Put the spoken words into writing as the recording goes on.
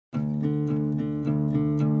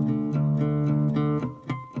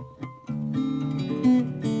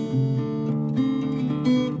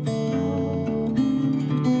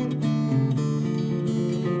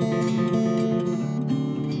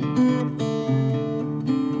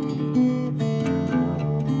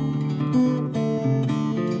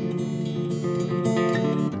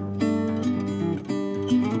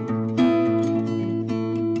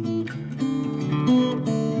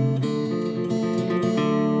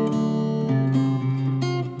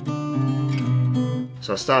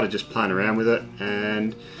So I started just playing around with it,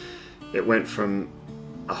 and it went from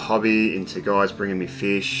a hobby into guys bringing me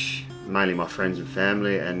fish, mainly my friends and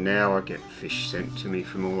family, and now I get fish sent to me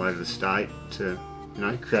from all over the state to, you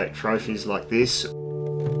know, create trophies like this.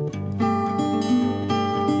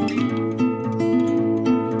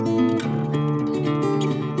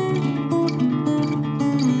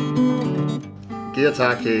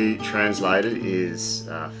 Gyatake translated is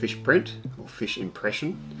fish print or fish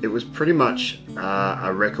impression. It was pretty much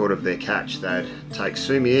a record of their catch. They'd take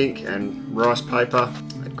sumi ink and rice paper,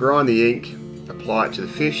 they'd grind the ink, apply it to the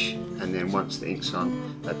fish, and then once the ink's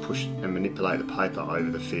on, they'd push and manipulate the paper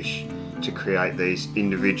over the fish to create these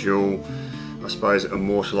individual, I suppose,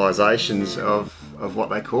 immortalisations of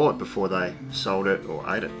what they caught before they sold it or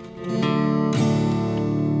ate it.